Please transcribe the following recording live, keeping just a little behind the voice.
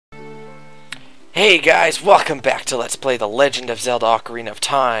Hey guys, welcome back to Let's Play The Legend of Zelda Ocarina of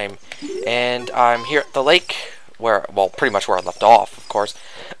Time. And I'm here at the lake, where, well, pretty much where I left off, of course.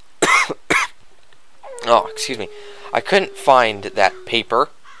 Oh, excuse me. I couldn't find that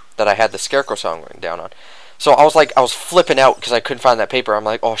paper that I had the Scarecrow song written down on. So I was flipping out because I couldn't find that paper. I'm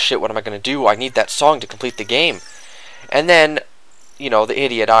like, oh shit, what am I going to do? I need that song to complete the game. And then, you know, the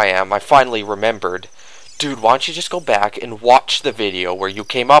idiot I am, I finally remembered, dude, why don't you just go back and watch the video where you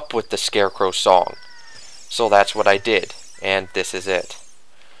came up with the Scarecrow song? So that's what I did, and this is it.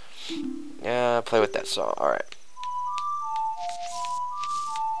 Play with that song. Alright.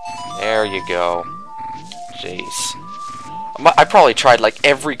 There you go. Jeez. I probably tried like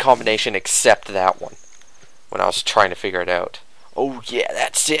every combination except that one when I was trying to figure it out. Oh yeah,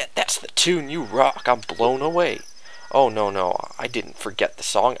 that's it. That's the tune. You rock. I'm blown away. Oh no, I didn't forget the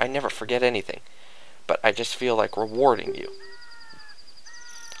song. I never forget anything. But I just feel like rewarding you.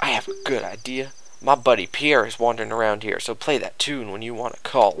 I have a good idea. My buddy Pierre is wandering around here, so play that tune when you want to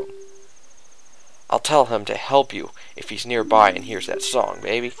call him. I'll tell him to help you if he's nearby and hears that song,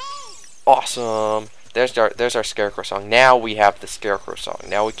 baby. Awesome. There's our Scarecrow song. Now we have the Scarecrow song.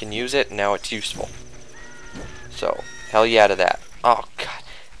 Now we can use it, and now it's useful. So, hell yeah to that. Oh, God.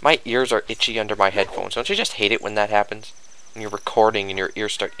 My ears are itchy under my headphones. Don't you just hate it when that happens? When you're recording and your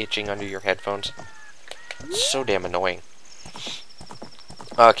ears start itching under your headphones? It's so damn annoying.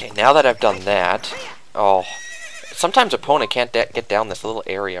 Okay, now that I've done that... Oh. Sometimes opponent can't get down this little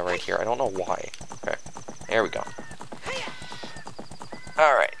area right here. I don't know why. Okay. There we go.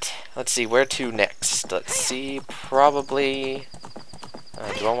 Alright. Let's see, where to next? Let's see, probably...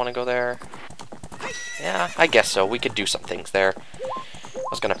 do I want to go there? Yeah, I guess so. We could do some things there. I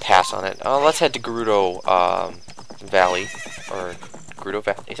was going to pass on it. Let's head to Gerudo Valley. Or Gerudo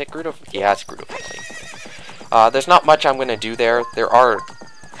Valley. Is it Gerudo? Yeah, it's Gerudo Valley. There's not much I'm going to do there. There are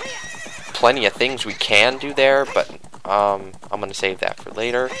plenty of things we can do there, but I'm going to save that for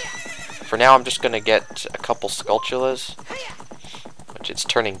later. For now, I'm just going to get a couple Skulltulas, which it's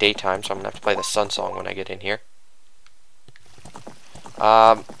turning daytime, so I'm going to have to play the sun song when I get in here.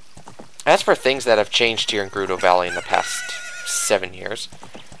 As for things that have changed here in Gerudo Valley in the past 7 years,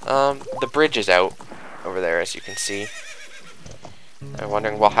 the bridge is out over there, as you can see. I'm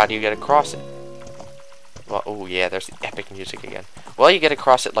wondering, well, how do you get across it? Well, oh yeah, there's the epic music again. Well, you get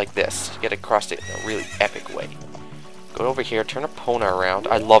across it like this. You get across it in a really epic way. Go over here, turn Epona around.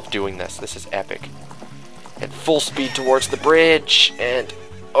 I love doing this. This is epic. At full speed towards the bridge, and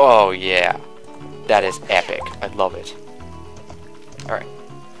oh yeah, that is epic. I love it. Alright.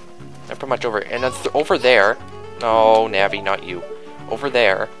 I'm pretty much over, and then over there, no, Navi, not you. Over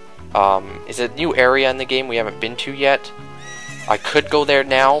there, is a new area in the game we haven't been to yet. I could go there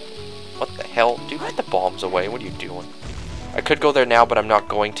now. What the hell? Dude, put the bombs away. What are you doing? I could go there now, but I'm not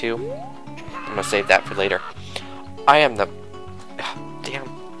going to. I'm gonna save that for later. I am the... Damn.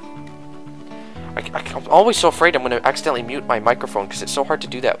 I'm always so afraid I'm gonna accidentally mute my microphone because it's so hard to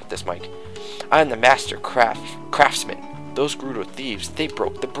do that with this mic. I am the master craftsman. Those Gerudo thieves, they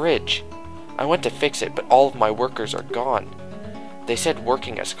broke the bridge. I went to fix it, but all of my workers are gone. They said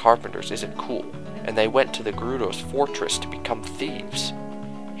working as carpenters isn't cool, and they went to the Gerudo's fortress to become thieves.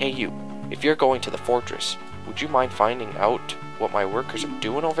 Hey you, if you're going to the fortress, would you mind finding out what my workers are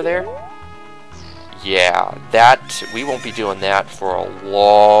doing over there? Yeah, we won't be doing that for a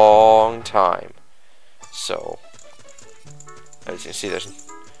long time. So, as you can see, there's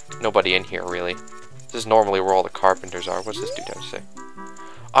nobody in here, really. This is normally where all the carpenters are. What's this dude have to say?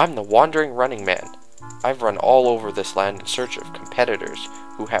 I'm the wandering running man. I've run all over this land in search of competitors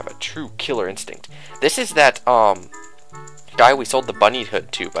who have a true killer instinct. This is that, guy we sold the bunny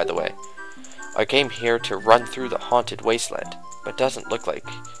hood to, by the way. I came here to run through the haunted wasteland, but doesn't look like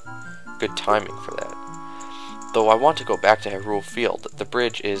good timing for that. Though I want to go back to Hyrule Field, the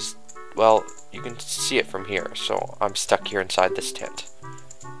bridge is, well, you can see it from here, so I'm stuck here inside this tent.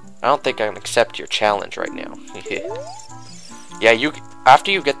 I don't think I can accept your challenge right now. Yeah, after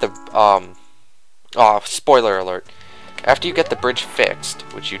you get the, spoiler alert. After you get the bridge fixed,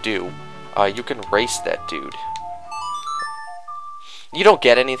 which you do, you can race that dude. You don't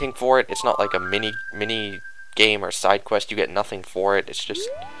get anything for it. It's not like a mini game or side quest. You get nothing for it. It's just,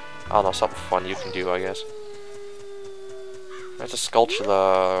 I don't know, something fun you can do, I guess. There's a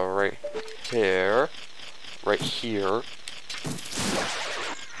Skulltula right here. Right here.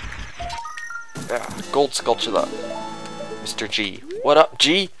 Ah, gold Skulltula. Mr. G. What up,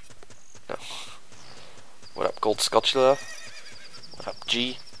 G? No. What up, gold Skulltula? What up,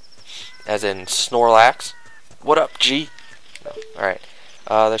 G? As in Snorlax. What up, G? No. Alright.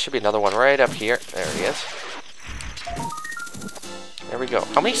 There should be another one right up here. There he is. There we go.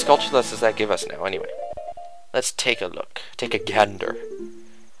 How many Skulltulas does that give us now, anyway? Let's take a look. Take a gander.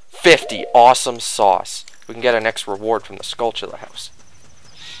 50! Awesome sauce. We can get our next reward from the Skulltula house.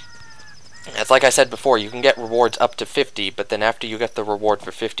 It's like I said before, you can get rewards up to 50, but then after you get the reward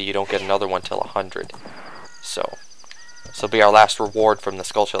for 50, you don't get another one till 100. So, this will be our last reward from the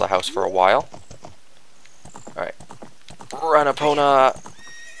Skulltula house for a while. Alright. Run, Epona!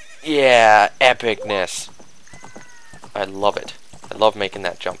 Yeah, epicness. I love it. I love making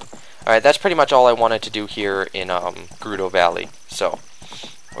that jump. Alright, that's pretty much all I wanted to do here in Gerudo Valley. So,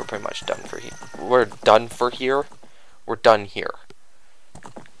 we're pretty much done for here. We're done for here? We're done here.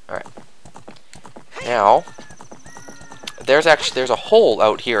 Alright. Now, there's a hole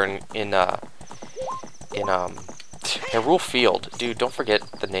out here in Hyrule Field. Dude, don't forget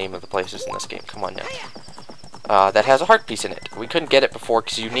the name of the places in this game. Come on now. That has a heart piece in it. We couldn't get it before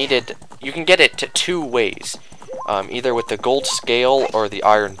because you can get it two ways. Either with the gold scale or the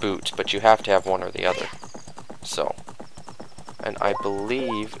iron boot, but you have to have one or the other. So, and I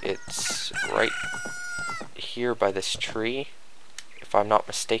believe it's right here by this tree, if I'm not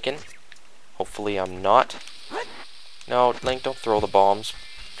mistaken. Hopefully I'm not. No, Link, don't throw the bombs.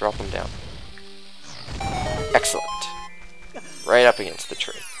 Drop them down. Excellent. Right up against the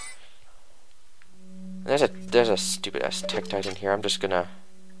tree. There's a stupid ass Tektite in here. I'm just gonna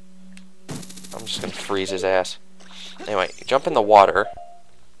freeze his ass. Anyway, you jump in the water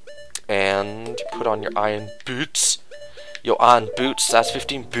and you put on your iron boots. Your iron boots, size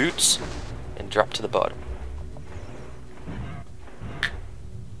 15 boots, and drop to the bottom.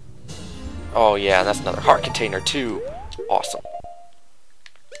 Oh yeah, and that's another heart container too. Awesome.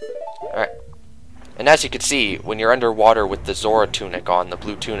 Alright. And as you can see, when you're underwater with the Zora tunic on, the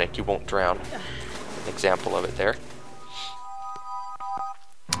blue tunic, you won't drown. An example of it there.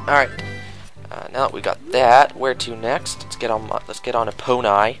 Alright. Now that we got that, where to next? Let's get on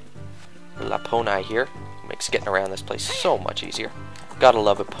Epona. Laponi here. Makes getting around this place so much easier. Gotta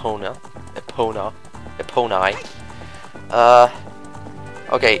love Epona. Eponi.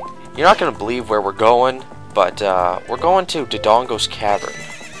 Okay, you're not gonna believe where we're going, but we're going to Dodongo's Cavern.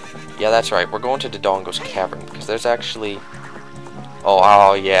 Yeah, that's right. We're going to Dodongo's Cavern because there's actually.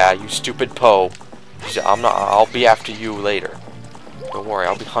 Oh yeah, you stupid Poe. I'll be after you later. Don't worry,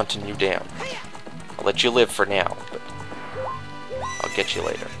 I'll be hunting you down. I'll let you live for now, but I'll get you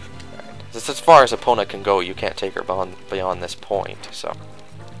later. Right. This is as far as Epona can go. You can't take her beyond this point. So,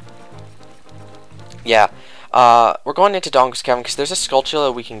 yeah, we're going into Dodongo's Cavern because there's a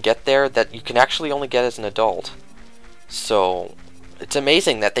Skulltula we can get there that you can actually only get as an adult. So, it's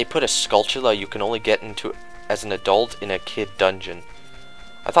amazing that they put a Skulltula you can only get into as an adult in a kid dungeon.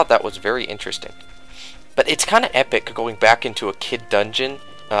 I thought that was very interesting. But it's kind of epic going back into a kid dungeon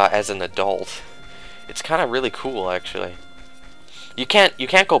as an adult. It's kind of really cool, actually. You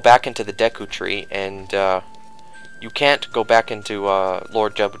can't go back into the Deku Tree, and you can't go back into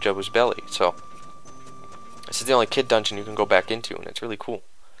Lord Jabu Jabu's belly. So this is the only kid dungeon you can go back into, and it's really cool.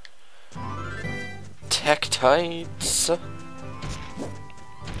 Tektites.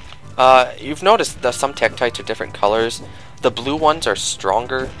 You've noticed that some Tektites are different colors. The blue ones are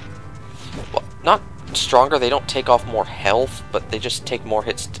stronger. Well, not stronger, they don't take off more health, but they just take more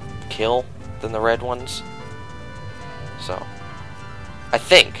hits to kill than the red ones. So,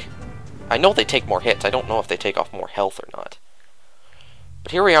 I know they take more hits. I don't know if they take off more health or not.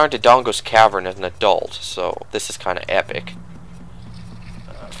 But here we are in Dodongo's Cavern as an adult, so this is kind of epic.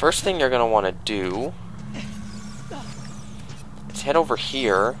 First thing you're going to want to do is head over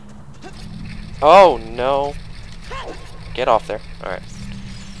here. Oh no. Get off there. Alright.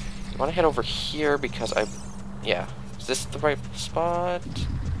 I want to head over here because yeah. Is this the right spot?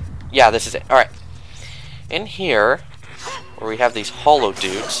 Yeah, this is it. Alright. In here, where we have these hollow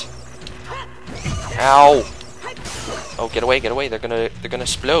dudes. Ow! Oh, get away, get away. They're gonna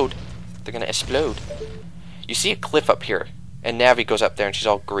explode. They're gonna explode. You see a cliff up here, and Navi goes up there and she's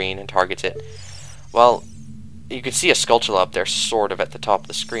all green and targets it. Well, you can see a Skulltula up there, sort of, at the top of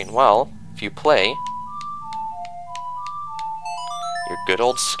the screen. Well, if you play your good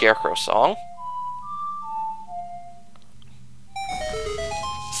old Scarecrow song,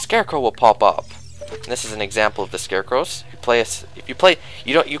 Scarecrow will pop up. And this is an example of the Scarecrows.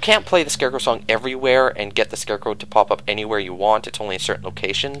 You can't play the Scarecrow song everywhere and get the Scarecrow to pop up anywhere you want. It's only in certain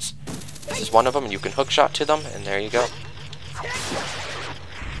locations. This is one of them, and you can hookshot to them, and there you go. Let's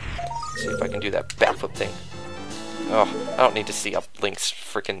see if I can do that backflip thing. Oh, I don't need to see up Link's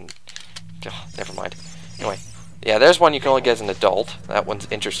freaking. Oh, never mind. Anyway, yeah, there's one you can only get as an adult. That one's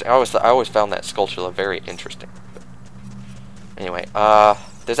interesting. I always found that Skulltula very interesting. Anyway,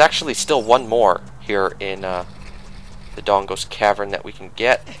 there's actually still one more here in the Dodongo's Cavern that we can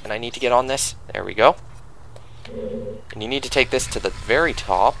get. And I need to get on this. There we go. And you need to take this to the very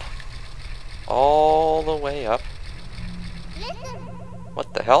top. All the way up.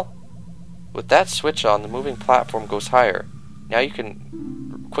 What the hell? With that switch on, the moving platform goes higher. Now you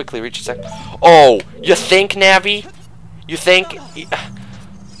can quickly reach a second. Oh! You think, Navi? You think?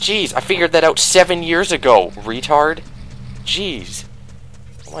 Jeez, I figured that out 7 years ago, retard. Jeez.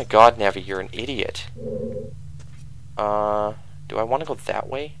 Oh my god, Navi, you're an idiot. Do I want to go that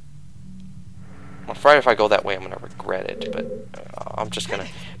way? I'm afraid if I go that way, I'm going to regret it, but I'm just going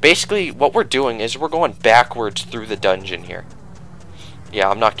to... Basically, what we're doing is we're going backwards through the dungeon here. Yeah,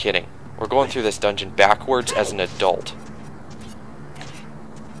 I'm not kidding. We're going through this dungeon backwards as an adult.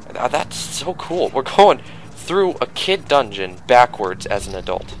 That's so cool. We're going through a kid dungeon backwards as an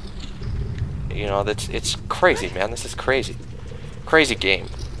adult. You know, it's crazy, man. This is crazy. Crazy game.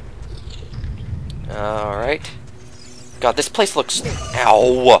 Alright. God, this place looks...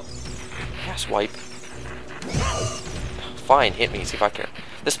 Ow! Ass wipe. Fine, hit me, see if I can...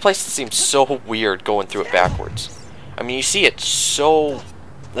 This place seems so weird going through it backwards. I mean, you see it so...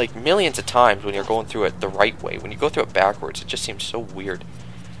 like, millions of times when you're going through it the right way. When you go through it backwards, it just seems so weird.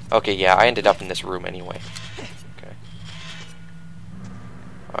 Okay, yeah, I ended up in this room anyway. Okay.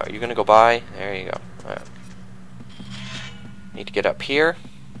 Alright, you gonna go by? There you go. Alright. Need to get up here.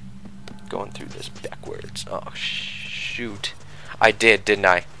 Going through this backwards. Oh, shoot. I did, didn't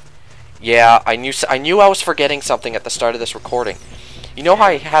I? Yeah, I knew I was forgetting something at the start of this recording. You know how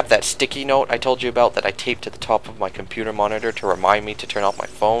I have that sticky note I told you about that I taped to the top of my computer monitor to remind me to turn off my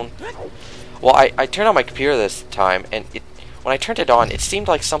phone? Well, I turned on my computer this time, and when I turned it on, it seemed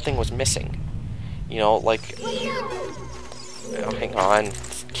like something was missing. You know, like... Oh, hang on.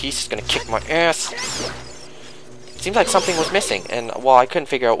 Keith's gonna kick my ass. It seemed like something was missing, and, well, I couldn't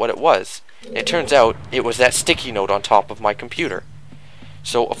figure out what it was. It turns out it was that sticky note on top of my computer.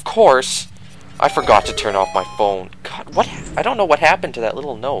 So, of course, I forgot to turn off my phone. God, what? I don't know what happened to that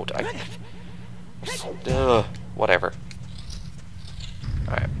little note. Whatever.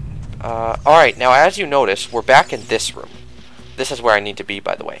 Alright, now as you notice, we're back in this room. This is where I need to be,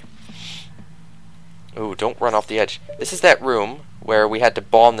 by the way. Ooh, don't run off the edge. This is that room where we had to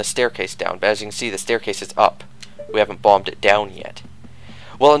bomb the staircase down, but as you can see, the staircase is up. We haven't bombed it down yet.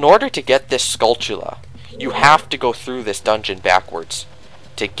 Well, in order to get this Skulltula, you have to go through this dungeon backwards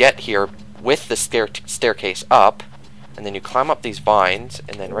to get here with the staircase up, and then you climb up these vines,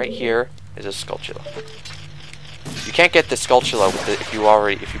 and then right here is a Skulltula. You can't get the Skulltula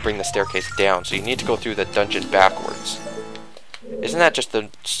if you bring the staircase down, so you need to go through the dungeon backwards. Isn't that just the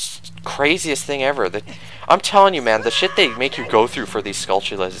craziest thing ever? I'm telling you, man, the shit they make you go through for these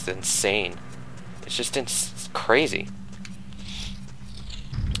Skulltulas is insane. It's just crazy.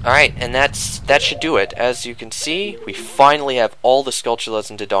 Alright, and that should do it. As you can see, we finally have all the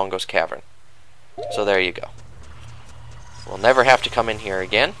Skulltulas in Dodongo's Cavern. So there you go. We'll never have to come in here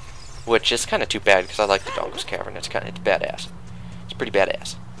again, which is kind of too bad because I like Dodongo's Cavern. It's badass. It's pretty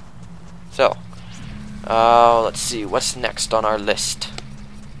badass. So, let's see what's next on our list.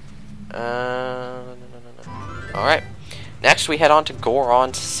 Alright, next we head on to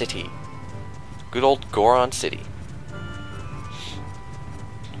Goron City. Good old Goron City.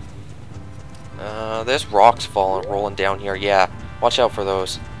 There's rocks rolling down here. Yeah, watch out for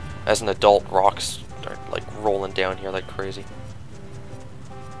those. As an adult, rocks are like rolling down here like crazy.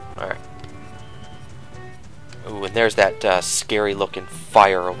 Alright. Ooh, and there's that scary looking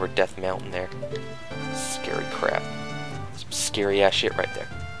fire over Death Mountain there. Scary crap. Some scary ass shit right there.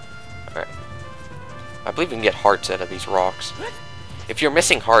 Alright. I believe we can get hearts out of these rocks. If you're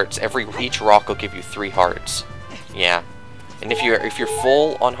missing hearts, each rock will give you 3 hearts. Yeah. And if you're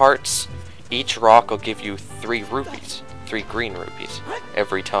full on hearts, each rock will give you 3 rupees. 3 green rupees.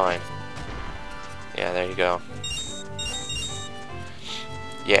 Every time. Yeah, there you go.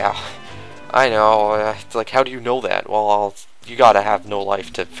 Yeah. I know. It's like, how do you know that? Well, you gotta have no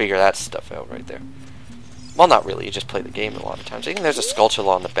life to figure that stuff out right there. Well, not really. You just play the game a lot of times. I think there's a Skulltula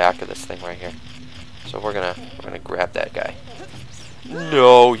on the back of this thing right here. So we're gonna grab that guy.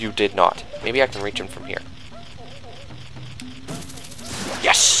 No, you did not. Maybe I can reach him from here.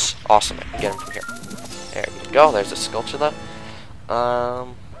 Yes! Awesome, I can get him from here. There you go, there's a Skulltula.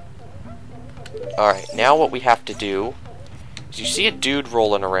 Alright, now what we have to do is you see a dude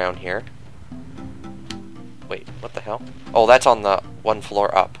rolling around here. Wait, what the hell? Oh, that's on the 1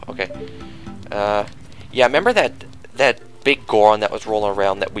 floor up. Okay. Yeah, remember that big Goron that was rolling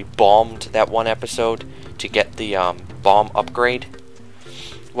around that we bombed that one episode to get the bomb upgrade?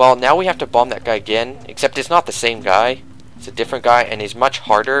 Well, now we have to bomb that guy again, except it's not the same guy. It's a different guy, and he's much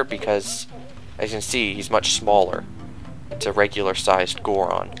harder because, as you can see, he's much smaller. It's a regular-sized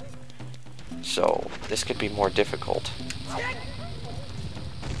Goron. So, this could be more difficult.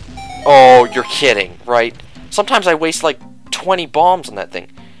 Oh, you're kidding, right? Sometimes I waste like 20 bombs on that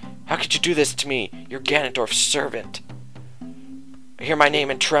thing. How could you do this to me? You're Ganondorf's servant. I hear my name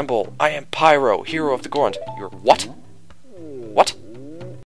and tremble. I am Pyro, hero of the Gorons. You're what?